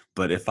that,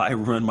 but if I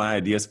run my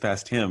ideas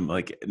past him,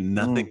 like mm,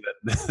 nothing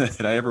that,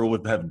 that I ever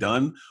would have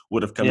done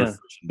would have come to yeah,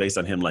 fruition based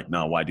on him. Like,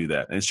 no, why do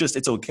that? And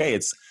it's okay.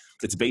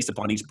 It's based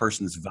upon each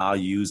person's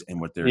values and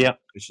what their yeah,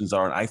 ambitions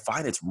are. And I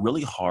find it's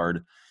really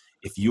hard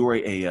if you're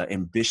a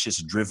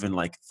ambitious, driven,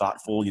 like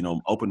thoughtful,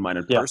 open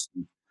minded yeah,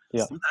 person.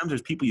 yeah, Sometimes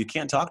there's people you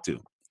can't talk to.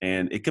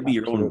 And it could be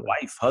your own absolutely,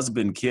 wife,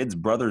 husband, kids,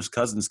 brothers,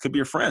 cousins, could be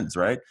your friends,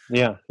 right?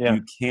 yeah, yeah,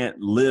 You can't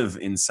live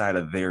inside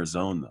of their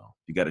zone, though.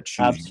 You got to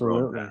choose your own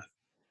absolutely. path.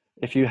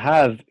 If you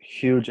have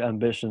huge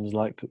ambitions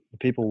like the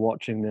people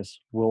watching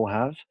this will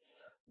have,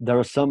 there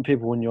are some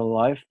people in your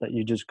life that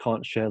you just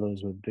can't share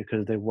those with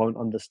because they won't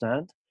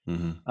understand.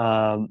 Hmm.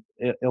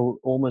 It'll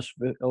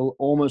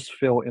almost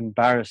feel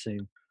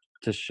embarrassing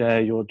to share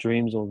your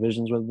dreams or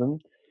visions with them.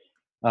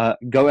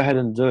 Go ahead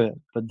and do it,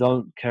 but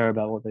don't care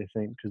about what they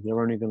think because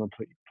they're only going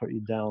to put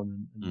you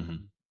down. Hmm.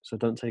 So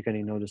don't take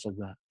any notice of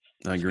that.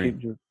 I Just agree.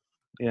 keep your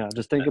yeah.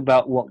 Just think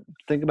about what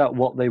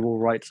they will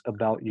write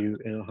about you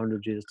in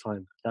 100 years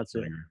time. That's I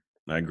it. agree.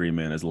 I agree,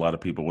 man. There's a lot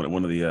of people.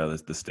 One of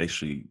the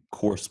station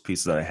course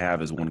pieces that I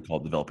have is one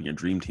called Developing Your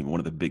Dream Team. One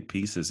of the big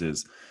pieces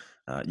is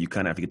you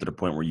kind of have to get to the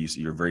point where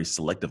you're very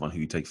selective on who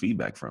you take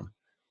feedback from.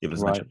 If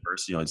it's not your Right.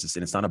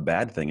 person, it's not a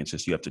bad thing. It's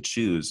just you have to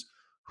choose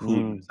who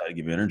you Mm, decide to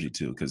give energy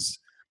to because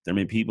there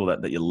may be people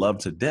that you love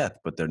to death,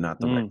 but they're not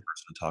the right mm,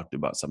 person to talk to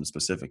about something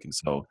specific. And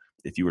so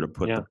if you were to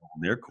put the yeah. ball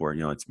in their court,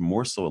 it's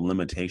more so a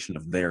limitation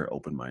of their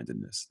open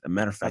mindedness. As a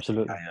matter of fact, the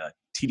Absolutely. guy,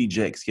 TD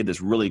Jakes, he had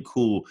this really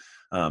cool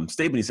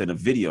statement he said in a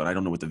video, and I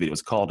don't know what the video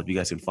is called. If you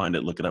guys can find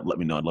it, look it up, let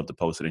me know. I'd love to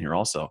post it in here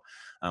also.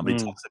 But he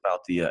Mm, talks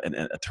about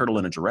a turtle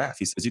and a giraffe.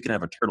 He says you can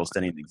have a turtle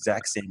standing in the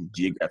exact same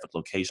geographic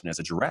location as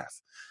a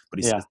giraffe, but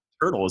he says yeah.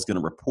 the turtle is going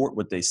to report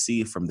what they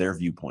see from their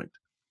viewpoint.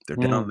 They're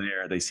down Mm,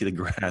 there, they see the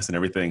grass and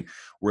everything.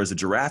 Whereas the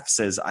giraffe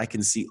says, I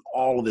can see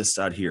all of this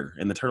out here.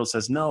 And the turtle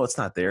says, no, it's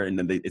not there. And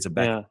then it's a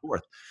back yeah. and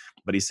forth.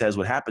 But he says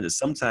what happens is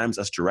sometimes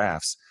us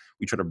giraffes,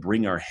 we try to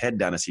bring our head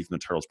down to see from the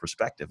turtle's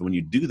perspective. And when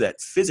you do that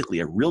physically,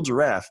 a real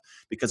giraffe,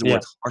 because of where Yeah.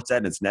 its heart's at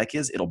and its neck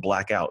is, it'll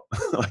black out.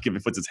 Like if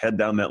it puts its head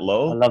down that I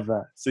low. love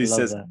that. So I he love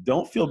says, that.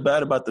 don't feel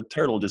bad about the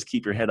turtle. Just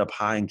keep your head up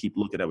high and keep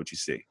looking at what you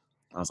see.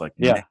 I was like,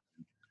 man, Yeah.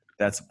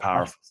 that's a I,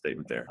 powerful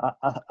statement there.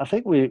 I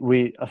think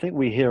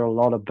we hear a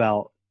lot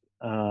about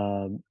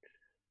um,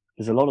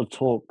 there's a lot of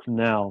talk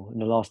now in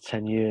the last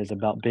 10 years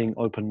about being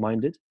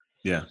open-minded.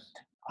 Yeah.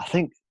 I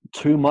think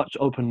too much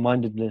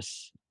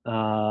open-mindedness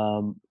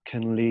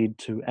can lead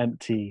to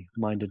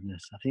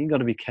empty-mindedness. I think you got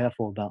to be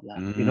careful about that.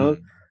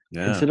 Mm,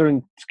 yeah.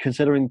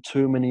 Considering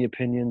too many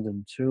opinions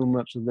and too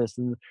much of this,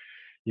 and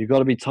you got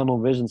to be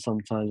tunnel vision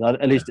sometimes. At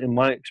Yeah. least in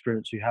my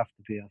experience, you have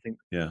to be. I think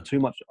Yeah. too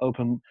much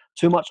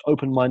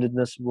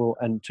open-mindedness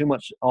and too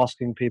much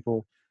asking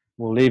people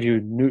will leave you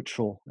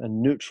neutral,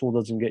 and neutral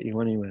doesn't get you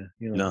anywhere.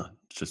 No,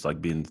 it's just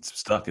like being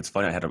stuck. It's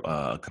funny. I had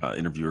a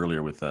interview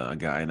earlier with a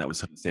guy, and that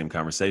was the same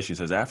conversation. He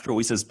says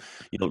he says,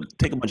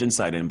 take a bunch of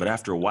insight in, but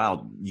after a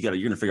while, you're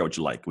gonna figure out what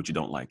you like, what you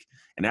don't like,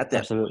 and at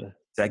that point, Absolutely.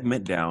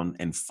 segment down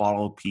and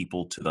follow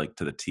people to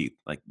the teeth.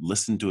 Like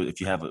listen to it. If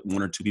you have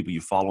one or two people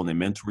you follow and they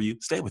mentor you,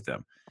 stay with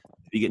them.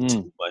 If you get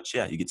Mm, too much,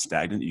 yeah, you get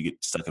stagnant. You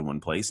get stuck in one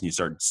place, and you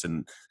start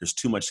seeing there's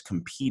too much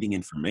competing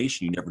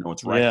information. You never know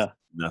what's right. yeah.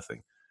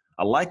 Nothing.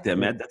 I like that,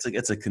 Yeah. man.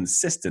 That's a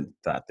consistent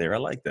thought there. I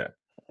like that.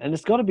 And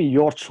it's got to be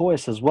your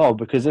choice as well,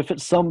 because if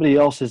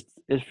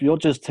you're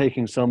just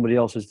taking somebody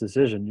else's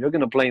decision, you're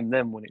going to blame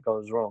them when it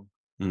goes wrong.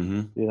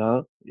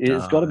 Mm-hmm.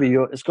 It's got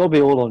to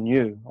be all on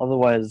you.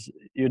 Otherwise,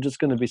 you're just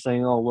going to be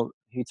saying, "Oh, well,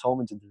 he told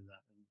me to do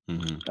that."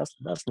 Mhm.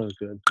 That's no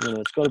good.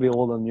 It's got to be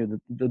all on you.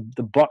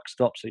 The buck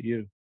stops at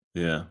you.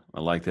 Yeah, I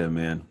like that,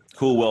 man.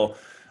 Cool. Well,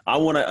 I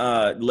want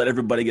to let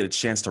everybody get a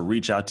chance to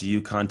reach out to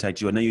you,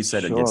 contact you. I know you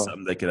said get Sure.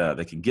 something they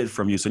could get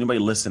from you. So anybody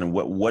listening,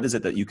 what is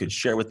it that you could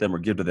share with them or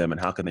give to them, and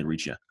how can they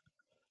reach you?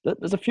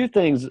 There's a few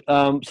things.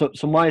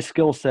 So my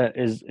skill set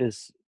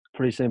is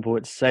pretty simple.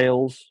 It's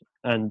sales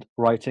and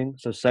writing.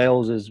 So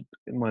sales is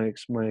my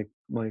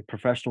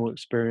professional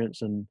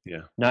experience, and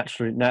Yeah.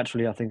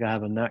 naturally, I think I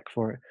have a knack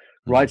for it.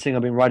 Mm-hmm. Writing,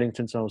 I've been writing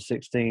since I was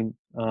 16,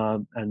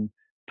 and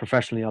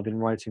professionally, I've been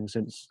writing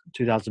since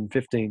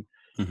 2015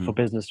 Mm-hmm.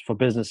 for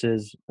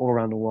businesses all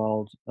around the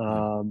world.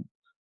 I'm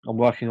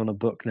working on a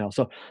book now.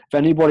 So if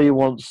anybody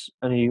wants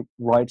any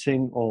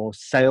writing or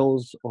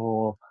sales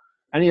or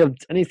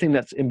anything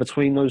that's in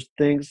between those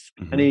things,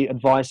 Mm-hmm. any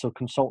advice or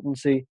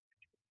consultancy,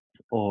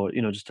 or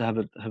just to have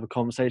a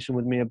conversation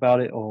with me about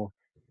it or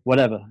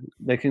whatever,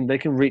 they can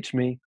reach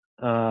me.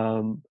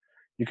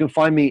 You can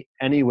find me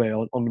anywhere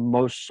on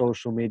most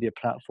social media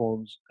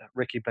platforms at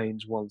Riky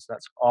Bains once.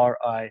 That's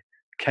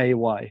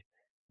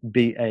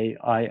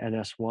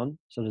RIKYBAINS1.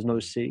 So there's no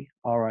C.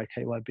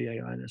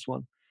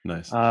 RIKYBAINS1.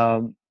 Nice.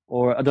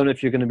 Or I don't know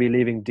if you're going to be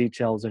leaving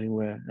details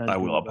anywhere, I will.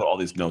 Anthony, I'll but put all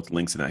these notes,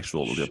 links, and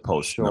actual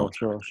post sure, notes.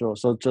 sure.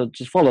 So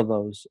just follow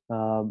those.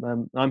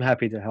 And I'm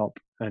happy to help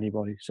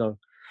anybody. So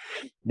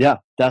yeah,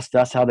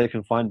 that's how they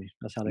can find me.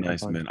 That's how they can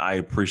Nice, find me. man. I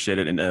appreciate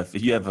it. And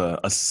if you have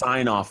a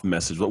sign off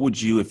message, what would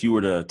you, if you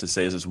were to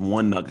say, is this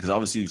one nugget? Because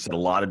obviously you said a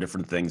lot of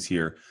different things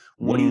here.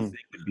 What do you Mm.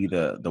 think would be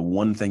the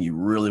one thing you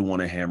really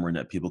want to hammer in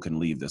that people can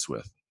leave this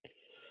with?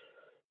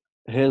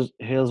 Here's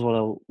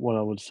what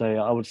I would say.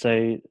 I would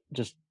say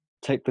just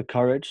take the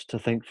courage to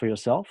think for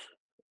yourself.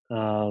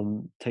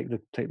 Take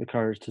the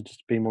courage to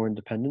just be more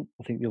independent.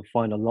 I think you'll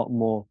find a lot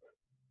more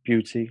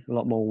beauty, a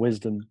lot more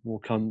wisdom will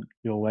come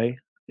your way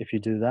if you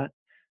do that.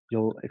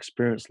 You'll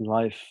experience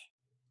life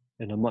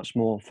in a much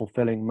more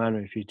fulfilling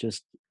manner if you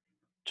just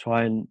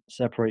try and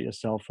separate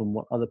yourself from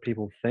what other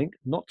people think.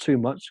 Not too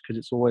much, because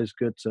it's always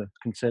good to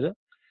consider,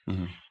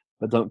 Mm-hmm.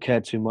 but don't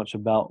care too much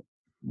about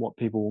what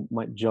people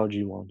might judge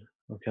you on.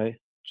 Okay,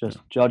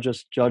 Yeah.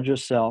 just judge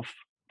yourself,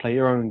 play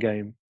your own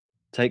game,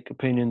 take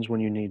opinions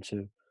when you need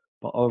to,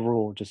 but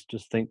overall, just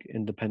think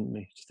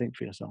independently. Just think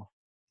for yourself.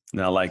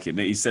 Now, I like it.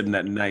 You said in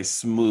that nice,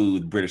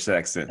 smooth British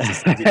accent. It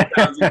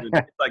sounds even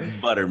it's like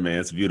butter, man.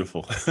 It's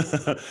beautiful.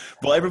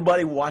 Well,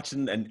 everybody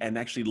watching and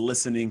actually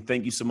listening,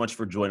 thank you so much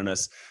for joining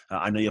us.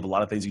 I know you have a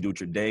lot of things you do with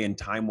your day, and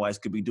time-wise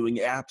could be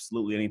doing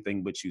absolutely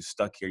anything, but you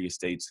stuck here, you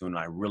stayed tuned.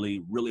 I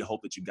really, really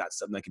hope that you got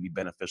something that could be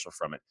beneficial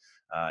from it.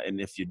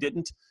 And if you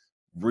didn't,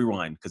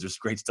 rewind, because there's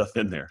great stuff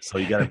in there. So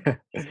you got to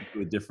listen to it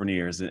with different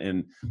ears.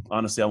 And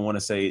honestly, I want to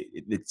say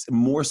it's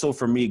more so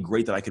for me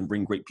great that I can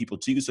bring great people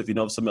to you. So if you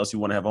know of somebody else you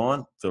want to have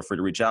on, feel free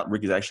to reach out.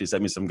 Ricky's actually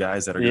sent me some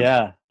guys that are going to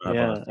Yeah, have on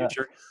yeah, the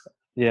future.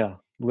 yeah.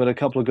 We've got a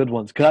couple of good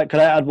ones. Could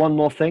I add one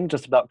more thing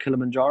just about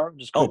Kilimanjaro,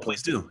 just Oh, quickly?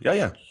 please do. Yeah,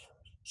 yeah.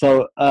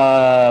 So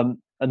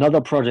another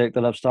project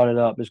that I've started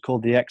up is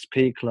called the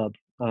XP Club.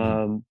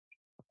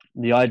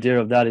 The idea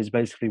of that is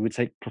basically we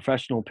take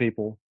professional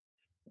people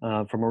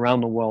from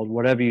around the world,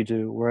 whatever you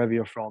do, wherever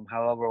you're from,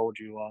 however old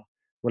you are,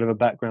 whatever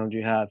background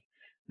you have,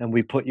 and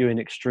we put you in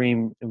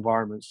extreme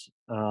environments,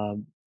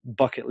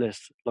 bucket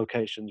list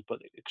locations, but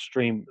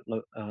extreme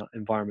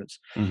environments.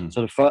 Mm-hmm.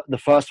 So the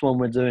first one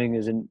we're doing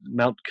is in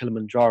Mount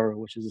Kilimanjaro,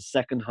 which is the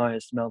second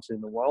highest mountain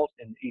in the world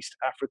in East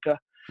Africa.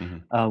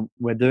 Mm-hmm.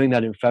 We're doing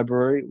that in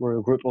February. We're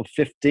a group of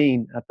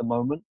 15 at the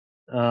moment.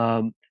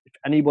 If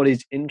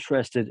anybody's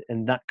interested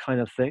in that kind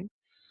of thing,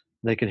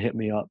 they can hit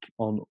me up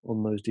on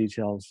those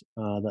details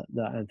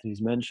that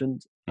Anthony's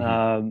mentioned.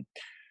 Mm-hmm.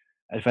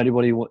 If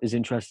anybody is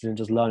interested in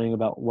just learning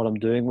about what I'm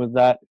doing with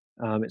that,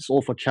 it's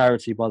all for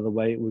charity, by the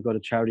way. We've got a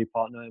charity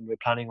partner, and we're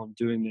planning on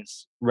doing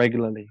this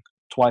regularly,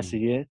 twice a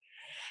year,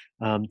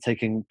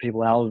 taking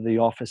people out of the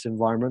office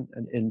environment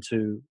and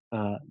into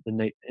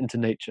into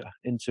nature,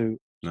 into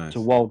Nice.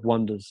 to world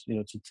wonders,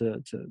 to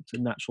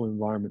natural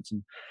environments.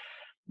 And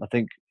I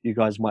think you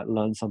guys might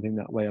learn something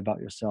that way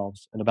about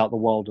yourselves and about the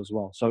world as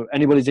well. So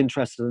anybody's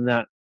interested in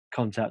that,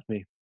 contact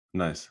me.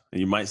 Nice. And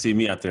you might see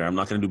me out there. I'm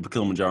not going to do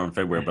Kilimanjaro in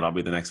February, but I'll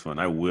be the next one.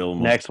 I will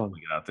Next one.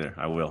 get out there.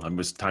 I will. I'm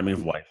just timing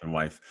of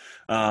wife.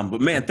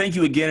 But man, thank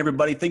you again,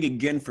 everybody. Thank you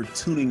again for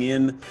tuning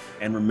in.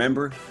 And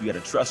remember, you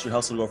got to trust your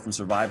hustle to go from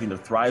surviving to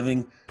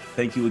thriving.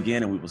 Thank you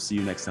again, and we will see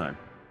you next time.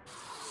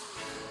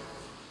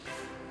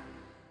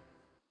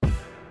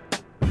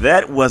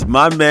 That was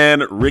my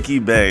man, Riky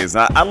Bains.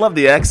 I love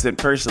the accent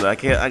personally.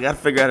 I got to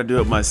figure out how to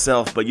do it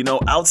myself. But,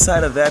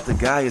 outside of that, the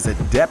guy is a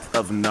depth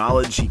of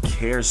knowledge. He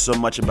cares so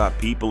much about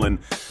people, and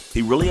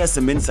he really has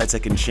some insights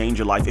that can change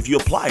your life if you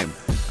apply them.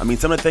 I mean,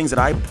 some of the things that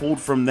I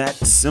pulled from that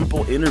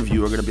simple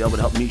interview are going to be able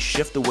to help me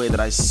shift the way that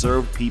I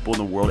serve people in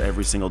the world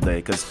every single day.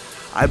 Because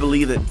I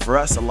believe that for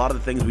us, a lot of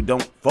the things we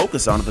don't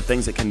focus on are the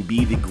things that can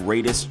be the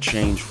greatest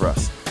change for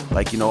us.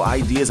 Like,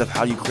 ideas of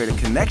how you create a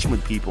connection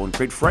with people and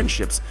create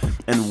friendships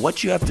and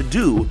what you have to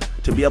do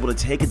to be able to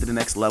take it to the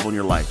next level in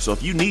your life. So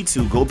if you need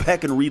to, go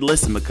back and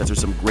re-listen because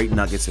there's some great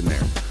nuggets in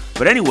there.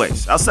 But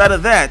anyways, outside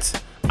of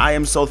that, I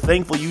am so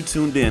thankful you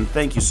tuned in.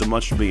 Thank you so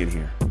much for being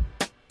here.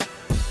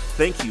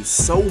 Thank you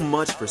so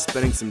much for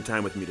spending some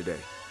time with me today.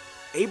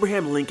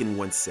 Abraham Lincoln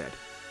once said,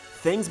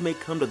 "Things may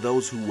come to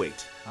those who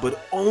wait,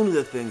 but only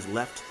the things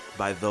left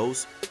by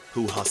those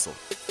who hustle."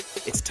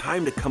 It's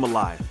time to come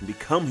alive and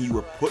become who you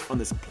were put on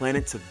this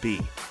planet to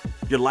be.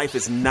 Your life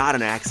is not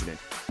an accident.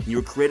 and you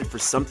were created for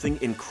something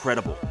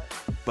incredible.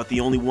 But the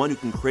only one who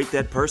can create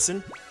that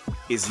person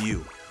is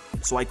you.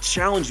 So I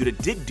challenge you to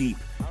dig deep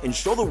and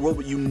show the world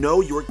what you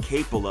know you're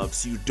capable of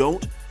so you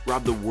don't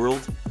rob the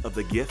world of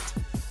the gift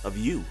of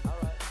you.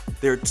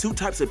 There are two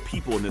types of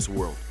people in this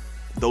world,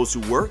 those who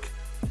work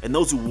and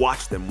those who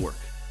watch them work.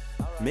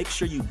 Make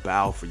sure you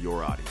bow for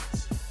your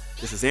audience.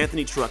 This is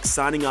Anthony Truck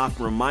signing off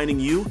and reminding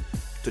you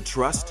to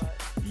trust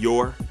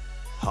your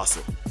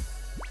hustle.